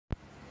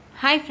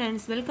Hi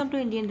friends, welcome to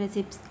Indian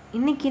Recipes.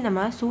 இன்னைக்கு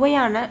நம்ம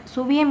சுவையான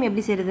சுவியம்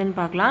எப்படி செய்யறதுன்னு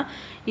பார்க்கலாம்.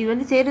 இது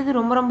வந்து செய்யறது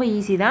ரொம்ப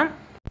ஈஸி தான்.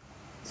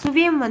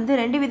 சுவியம் வந்து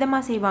ரெண்டு விதமா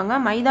செய்வாங்க.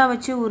 மைதா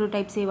வச்சு ஒரு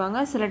டைப்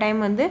செய்வாங்க. சில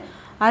டைம் வந்து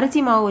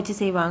அரிசி மாவு வச்சு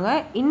செய்வாங்க.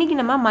 இன்னைக்கு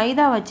நம்ம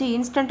மைதா வச்சு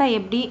இன்ஸ்டன்ட்டா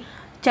எப்படி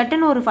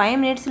சட்டுன்னு ஒரு 5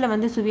 மினிட்ஸ்ல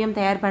வந்து சுவியம்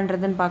தயார்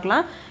பண்றதுன்னு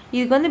பார்க்கலாம்.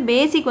 இதுக்கு வந்து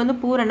பேசிக் வந்து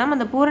பூரணம்.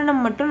 அந்த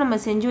பூரணம் மட்டும் நம்ம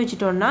செஞ்சு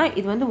வச்சிட்டோம்னா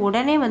இது வந்து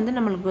உடனே வந்து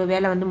நமக்கு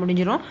வேலை வந்து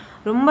முடிஞ்சிரும்.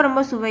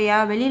 ரொம்ப சுவையா,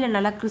 வெளியில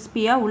நல்லா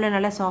கிறிஸ்பியா, உள்ள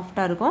நல்லா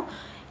சாஃப்ட்டா இருக்கும்.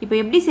 இப்போ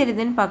எப்படி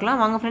செய்யறதுன்னு பார்க்கலாம்.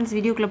 வாங்க ஃப்ரெண்ட்ஸ்,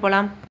 வீடியோக்குள்ள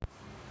போலாம்.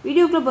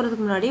 வீடியோக்குள்ள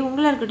போறதுக்கு முன்னாடி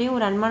உங்களுக்கிட்டயும்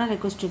ஒரு அன்பான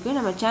ரெக்வெஸ்ட் இருக்கு.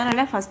 நம்ம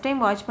சேனலை ஃபர்ஸ்ட்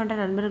டைம் வாட்ச் பண்ற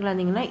நண்பர்களா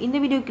இருந்தீங்கன்னா இந்த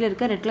வீடியோக்குள்ள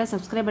இருக்க ரெட் கலர்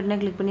சப்ஸ்கிரைப் பட்டனை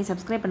கிளிக் பண்ணி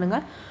சப்ஸ்கிரைப் பண்ணுங்க.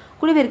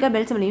 கூடவே இருக்க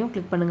பெல் சிம்பலையும்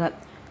கிளிக் பண்ணுங்க.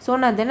 ஸோ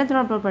நான்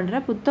தினத்திலும் அப்லோட்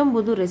பண்ற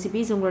புது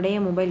ரெசிபிஸ் உங்களுடைய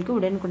மொபைலுக்கு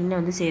உடனுக்குடனே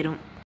வந்து சேரும்.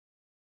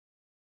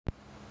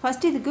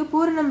 ஃபர்ஸ்ட் இதுக்கு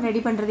பூரணம்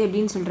ரெடி பண்ணுறது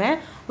எப்படின்னு சொல்கிறேன்.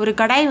 ஒரு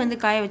கடாய் வந்து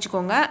காய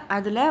வச்சுக்கோங்க.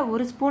 அதில்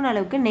 1 ஸ்பூன்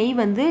அளவுக்கு நெய்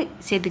வந்து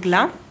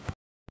சேர்த்துக்கலாம்.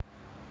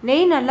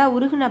 நெய் நல்லா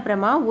உருகுன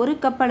அப்புறமா 1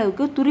 கப்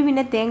அளவுக்கு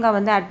துருவின தேங்காய்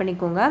வந்து ஆட்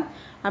பண்ணிக்கோங்க.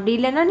 அப்படி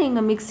இல்லைன்னா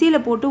நீங்கள்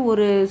மிக்சியில் போட்டு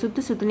ஒரு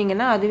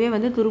சுற்றுனீங்கன்னா அதுவே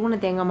வந்து துருகுன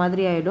தேங்காய்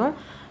மாதிரி ஆகிடும்.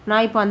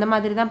 நான் இப்போ அந்த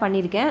மாதிரி தான்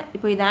பண்ணியிருக்கேன்.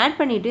 இப்போ இதை ஆட்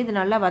பண்ணிவிட்டு இதை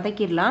நல்லா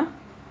வதக்கிடலாம்.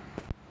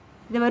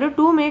 இதை ஒரு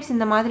 2 மினிட்ஸ்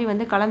இந்த மாதிரி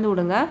வந்து கலந்து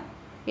விடுங்க.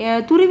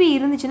 துருவி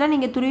இருந்துச்சுன்னா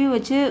நீங்கள் துருவி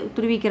வச்சு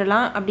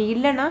துருவிக்கிறலாம். அப்படி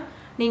இல்லைன்னா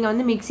நீங்கள்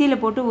வந்து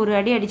மிக்சியில் போட்டு ஒரு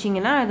அடி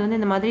அடிச்சிங்கன்னா அது வந்து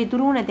இந்த மாதிரி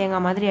துருவின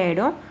தேங்காய் மாதிரி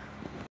ஆகிடும்.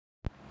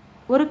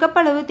 1 கப்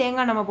அளவு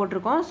தேங்காய் நம்ம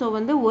போட்டிருக்கோம். ஸோ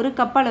வந்து 1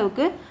 கப்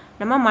அளவுக்கு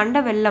நம்ம மண்டை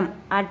வெல்லம்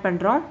ஆட்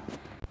பண்ணுறோம்.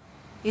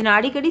 இது நான்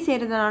அடிக்கடி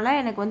செய்கிறதுனால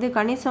எனக்கு வந்து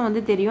கணிசம்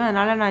வந்து தெரியும்.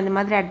 அதனால் நான் இந்த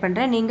மாதிரி ஆட்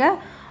பண்ணுறேன். நீங்கள்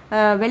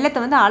வெல்லத்தை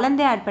வந்து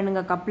அளந்தே ஆட்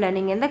பண்ணுங்கள் கப்பில்.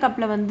 நீங்கள் எந்த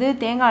கப்பில் வந்து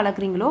தேங்காய்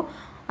அளக்குறீங்களோ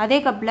அதே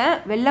கப்பில்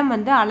வெல்லம்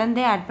வந்து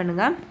அளந்தே ஆட்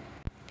பண்ணுங்கள்.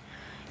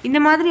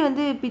 இந்த மாதிரி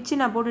வந்து பிச்சு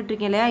நான்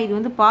போட்டுட்ருக்கேன் இல்லையா, இது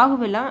வந்து பாகு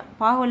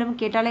வெல்லம்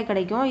கேட்டாலே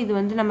கிடைக்கும். இது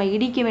வந்து நம்ம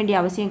இடிக்க வேண்டிய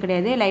அவசியம்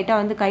கிடையாது.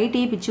 லைட்டாக வந்து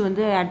கைட்டியே பிச்சு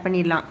வந்து ஆட்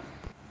பண்ணிடலாம்.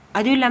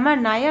 அதுவும்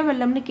இல்லாமல் நய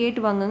வெல்லம்னு கேட்டு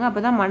வாங்குங்க,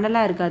 அப்போ தான்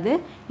மண்ணெல்லாம் இருக்காது.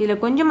 இதில்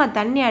கொஞ்சமாக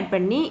தண்ணி ஆட்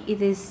பண்ணி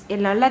இது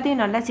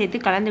எல்லாத்தையும் நல்லா சேர்த்து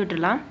கலந்து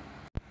விட்டுடலாம்.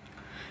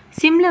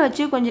 சிம்மில்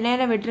வச்சு கொஞ்சம்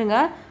நேரம் விட்டுருங்க.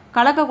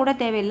 கலக்க கூட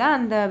தேவையில்லை.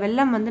 அந்த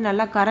வெல்லம் வந்து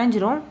நல்லா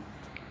கரைஞ்சிரும்.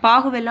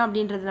 பாகு வெல்லம்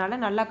அப்படின்றதுனால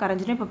நல்லா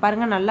கரைஞ்சிரும். இப்போ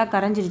பாருங்கள், நல்லா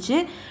கரைஞ்சிருச்சு.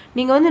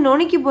 நீங்கள் வந்து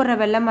நுணுக்கி போடுற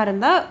வெல்லமாக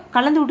இருந்தால்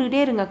கலந்து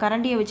விட்டுக்கிட்டே இருங்க.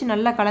 கரண்டியை வச்சு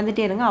நல்லா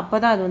கலந்துகிட்டே இருங்க. அப்போ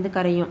தான் அது வந்து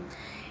கரையும்.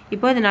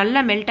 இப்போ இது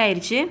நல்லா மெல்ட்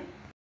ஆயிடுச்சு.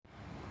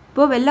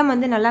 இப்போது வெல்லம்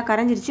வந்து நல்லா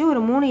கரைஞ்சிருச்சு. ஒரு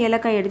 3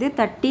 ஏலக்காய் எடுத்து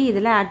தட்டி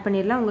இதில் ஆட்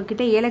பண்ணிடலாம்.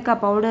 உங்கள்கிட்ட ஏலக்காய்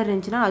பவுடர்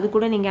இருந்துச்சுன்னா அது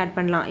கூட நீங்கள் ஆட்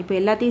பண்ணலாம். இப்போ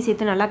எல்லாத்தையும்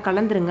சேர்த்து நல்லா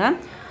கலந்துருங்க.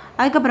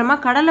 அதுக்கப்புறமா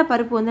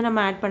கடலைப்பருப்பு வந்து நம்ம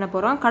ஆட் பண்ண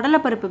போகிறோம்.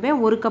 கடலைப்பருப்புமே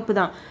 1 கப்பு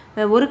தான்.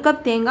 1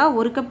 கப் தேங்காய்,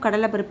 1 கப்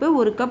கடலைப்பருப்பு,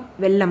 1 கப்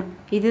வெல்லம்,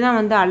 இதுதான்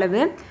வந்து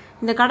அளவு.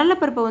 இந்த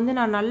கடலைப்பருப்பை வந்து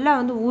நான் நல்லா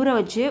வந்து ஊற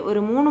வச்சு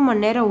ஒரு 3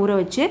 மணி நேரம் ஊற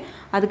வச்சு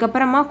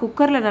அதுக்கப்புறமா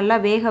குக்கரில் நல்லா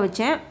வேக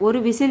வச்சேன். ஒரு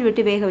விசில்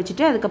விட்டு வேக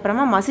வச்சுட்டு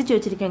அதுக்கப்புறமா மசிச்சு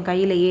வச்சுருக்கேன்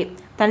கையிலையே.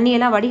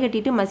 தண்ணியெல்லாம்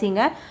வடிகட்டிட்டு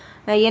மசிங்க.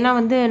 ஏன்னா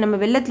வந்து நம்ம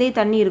வெல்லத்துலேயே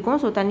தண்ணி இருக்கும்.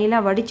 ஸோ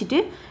தண்ணியெலாம் வடிச்சிட்டு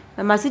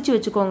மசிச்சு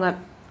வச்சுக்கோங்க.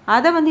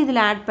 அதை வந்து இதில்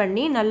ஆட்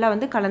பண்ணி நல்லா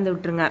வந்து கலந்து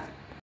விட்டுருங்க.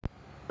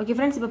 ஓகே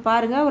ஃப்ரெண்ட்ஸ், இப்போ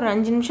பாருங்கள், ஒரு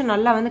 5 நிமிஷம்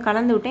நல்லா வந்து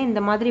கலந்து விட்டேன்.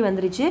 இந்த மாதிரி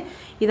வந்துருச்சு.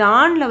 இதை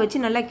ஆனில்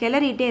வச்சு நல்லா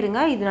கிளறிட்டே இருங்க.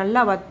 இது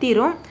நல்லா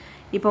வத்திரும்.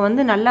 இப்போ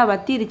வந்து நல்லா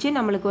வத்திருச்சு.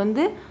 நம்மளுக்கு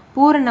வந்து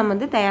பூரணம்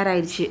வந்து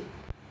தயாராகிடுச்சு.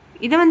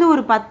 இதை வந்து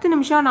ஒரு 10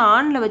 நிமிஷம் நான்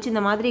ஆனில் வச்சு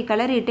இந்த மாதிரி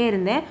கிளறிட்டே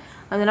இருந்தேன்.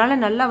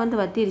 அதனால் நல்லா வந்து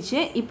வத்திருச்சு.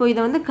 இப்போ இதை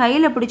வந்து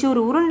கையில் பிடிச்சி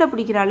ஒரு உருண்டை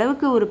பிடிக்கிற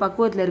அளவுக்கு ஒரு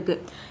பக்குவத்தில்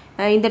இருக்குது.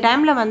 இந்த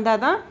டைமில்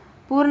வந்தால் தான்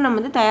பூரணம்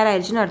வந்து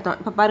தயாராகிடுச்சுன்னு அர்த்தம்.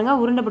 இப்போ பாருங்கள்,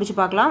 உருண்டை பிடிச்சி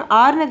பார்க்கலாம்.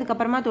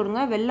 ஆறுனதுக்கப்புறமா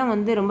தொடுங்க. வெல்லம்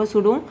வந்து ரொம்ப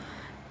சுடும்.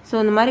 ஸோ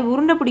இந்த மாதிரி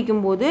உருண்டை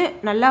பிடிக்கும்போது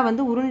நல்லா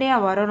வந்து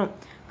உருண்டையாக வரணும்.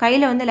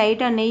 கையில் வந்து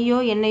லைட்டாக நெய்யோ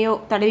எண்ணெயோ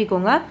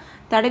தடவிக்கோங்க.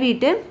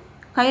 தடவிட்டு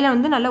கையில்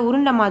வந்து நல்லா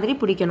உருண்டை மாதிரி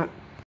பிடிக்கணும்.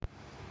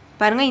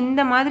 பாருங்கள்,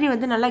 இந்த மாதிரி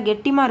வந்து நல்லா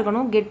கெட்டியாக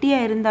இருக்கணும்.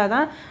 கெட்டியாக இருந்தால்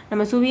தான்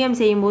நம்ம சுவியம்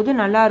செய்யும்போது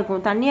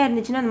நல்லாயிருக்கும். தண்ணியாக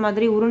இருந்துச்சுன்னா அந்த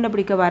மாதிரி உருண்டை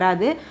பிடிக்க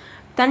வராது.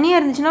 தண்ணியாக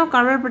இருந்துச்சுன்னா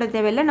கவலைப்பட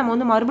தேவையில்லை. நம்ம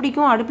வந்து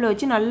மறுபடியும் அடுப்பில்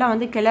வச்சு நல்லா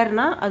வந்து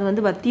கிளறுனா அது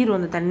வந்து வத்திரும்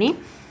அந்த தண்ணி.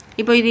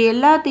 இப்போ இது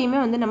எல்லாத்தையுமே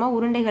வந்து நம்ம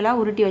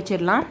உருண்டைகளாக உருட்டி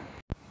வச்சிடலாம்.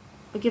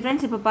 ஓகே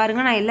ஃப்ரெண்ட்ஸ், இப்போ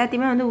பாருங்கள், நான்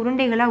எல்லாத்தையுமே வந்து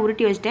உருண்டைகளாக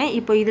உருட்டி வச்சிட்டேன்.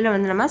 இப்போ இதில்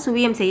வந்து நம்ம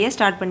சுவியம் செய்ய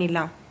ஸ்டார்ட்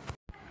பண்ணிடலாம்.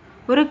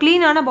 ஒரு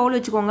க்ளீனான பவுல்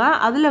வச்சுக்கோங்க.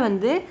 அதில்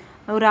வந்து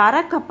ஒரு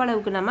 1/2 கப்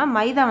அளவுக்கு நம்ம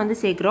மைதா வந்து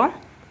சேர்க்குறோம்.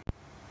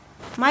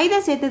 மைதா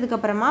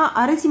சேர்த்ததுக்கப்புறமா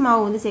அரிசி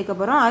மாவு வந்து சேர்க்க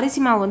போகிறோம். அரிசி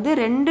மாவு வந்து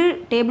 2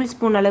 டேபிள்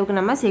ஸ்பூன் அளவுக்கு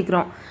நம்ம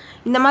சேர்க்குறோம்.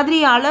 இந்த மாதிரி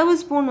அளவு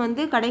ஸ்பூன்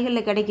வந்து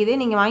கடைகளில் கிடைக்கிது.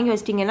 நீங்கள் வாங்கி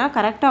வச்சிட்டிங்கன்னா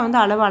கரெக்டாக வந்து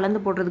அளவு அளந்து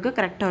போடுறதுக்கு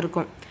கரெக்டாக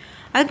இருக்கும்.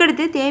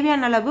 அதுக்கடுத்து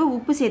தேவையான அளவு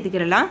உப்பு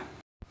சேர்த்துக்கிறலாம்.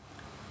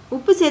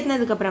 உப்பு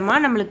சேர்த்துனதுக்கப்புறமா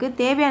நம்மளுக்கு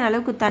தேவையான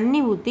அளவுக்கு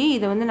தண்ணி ஊற்றி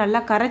இதை வந்து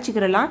நல்லா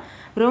கரைச்சிக்கிறலாம்.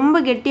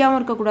 ரொம்ப கெட்டியாகவும்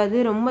இருக்கக்கூடாது,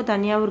 ரொம்ப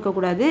தண்ணியாகவும்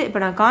இருக்கக்கூடாது.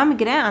 இப்போ நான்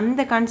காமிக்கிறேன்.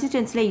 அந்த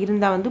கன்சிஸ்டன்சியில்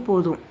இருந்தால் வந்து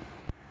போதும்.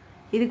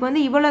 இதுக்கு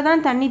வந்து இவ்வளோ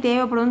தான் தண்ணி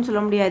தேவைப்படும்னு சொல்ல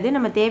முடியாது.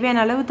 நம்ம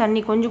தேவையான அளவு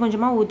தண்ணி கொஞ்சம்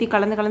கொஞ்சமாக ஊற்றி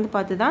கலந்து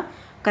பார்த்து தான்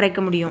கரைக்க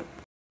முடியும்.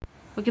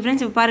 ஓகே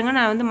ஃப்ரெண்ட்ஸ், இப்போ பாருங்கள்,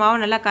 நான் வந்து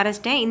மாவு நல்லா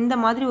கரைச்சிட்டேன். இந்த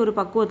மாதிரி ஒரு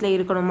பக்குவத்தில்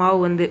இருக்கணும் மாவு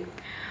வந்து.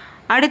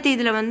 அடுத்து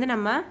இதில் வந்து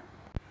நம்ம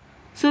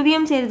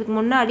சுவியம் செய்கிறதுக்கு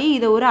முன்னாடி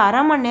இதை ஒரு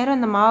 1/2 மணி நேரம்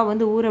இந்த மாவை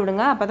வந்து ஊற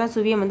விடுங்க. அப்போ தான்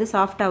சுவியம் வந்து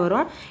சாஃப்டாக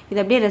வரும். இது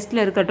அப்படியே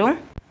ரெஸ்ட்டில் இருக்கட்டும்.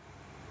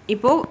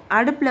 இப்போது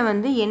அடுப்பில்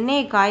வந்து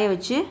எண்ணெயை காய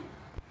வச்சு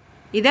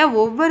இதை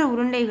ஒவ்வொரு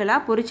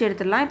உருண்டைகளாக பொரிச்சு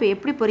எடுத்துடலாம். இப்போ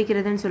எப்படி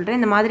பொரிக்கிறதுன்னு சொல்கிறேன்.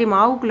 இந்த மாதிரி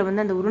மாவுக்குள்ளே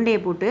வந்து அந்த உருண்டையை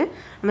போட்டு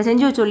நம்ம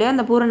செஞ்சு வச்சோம் இல்லையா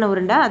அந்த பூரண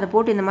உருண்டை, அதை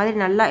போட்டு இந்த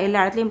மாதிரி நல்லா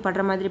எல்லா இடத்துலையும்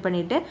படுற மாதிரி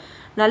பண்ணிவிட்டு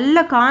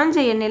நல்லா காஞ்ச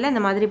எண்ணெயில்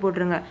இந்த மாதிரி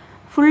போட்டுருங்க.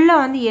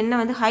 ஃபுல்லாக வந்து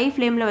எண்ணெய் வந்து ஹை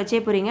ஃப்ளேமில் வச்சே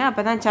போகிறீங்க.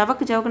 அப்போ தான்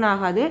சவக்குன்னு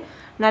ஆகாது,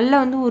 நல்லா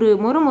வந்து ஒரு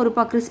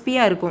மொறுப்பாக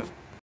கிறிஸ்பியாக இருக்கும்.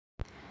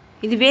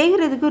 இது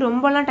வேகிறதுக்கு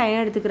ரொம்பலாம் டைம்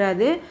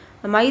எடுத்துக்கிறாது,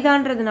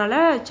 மைதான்றதுனால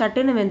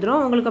சட்டுன்னு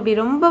வெந்துடும். உங்களுக்கு அப்படி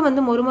ரொம்ப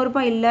வந்து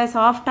மொறுப்பாக இல்லை,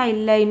 சாஃப்டாக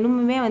இல்லை,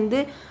 இன்னுமே வந்து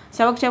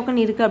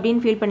சவக்குன்னு இருக்குது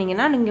அப்படின்னு ஃபீல்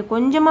பண்ணிங்கன்னா நீங்கள்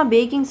கொஞ்சமாக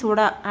பேக்கிங்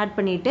சோடா ஆட்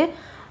பண்ணிவிட்டு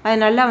அதை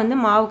நல்லா வந்து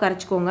மாவு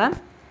கரைச்சிக்கோங்க.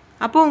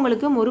 அப்போது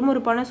உங்களுக்கு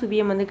மொறுப்பான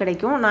சுவியம் வந்து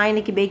கிடைக்கும். நான்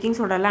இன்றைக்கி பேக்கிங்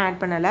சோடாலாம்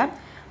ஆட் பண்ணலை.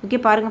 ஓகே,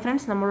 பாருங்கள்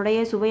ஃப்ரெண்ட்ஸ், நம்மளுடைய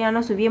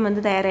சுவையான சுவியம்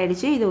வந்து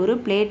தயாராகிடுச்சு. இது ஒரு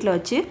பிளேட்டில்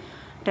வச்சு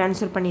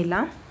ட்ரான்ஸ்ஃபர்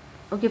பண்ணிடலாம்.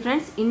 ஓகே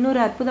ஃப்ரெண்ட்ஸ், இன்னொரு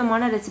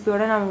அற்புதமான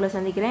ரெசிபியோடு நான் உங்களை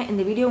சந்திக்கிறேன்.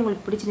 இந்த வீடியோ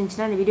உங்களுக்கு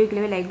பிடிச்சிருந்துச்சுன்னா இந்த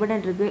வீடியோக்குள்ளே லைக்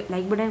பட்டன் இருக்குது,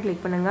 லைக் பட்டன்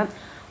கிளிக் பண்ணுங்கள்.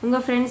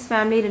 உங்கள் ஃப்ரெண்ட்ஸ்,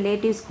 ஃபேமிலி,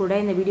 ரிலேட்டிவ்ஸ் கூட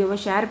இந்த வீடியோவை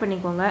ஷேர்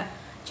பண்ணிக்கோங்க.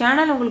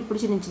 சேனல் உங்களுக்கு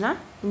பிடிச்சிருந்துச்சுன்னா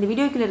இந்த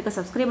வீடியோக்குள்ளே இருக்க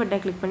சப்ஸ்கிரைப்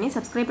பட்டனை கிளிக் பண்ணி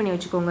சப்ஸ்கிரைப் பண்ணி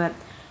வச்சுக்கோங்க.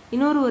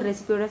 இன்னொரு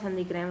ரெசிபியோடு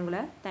சந்திக்கிறேன்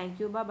உங்களை.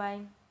 தேங்க்யூ,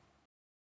 பாய்.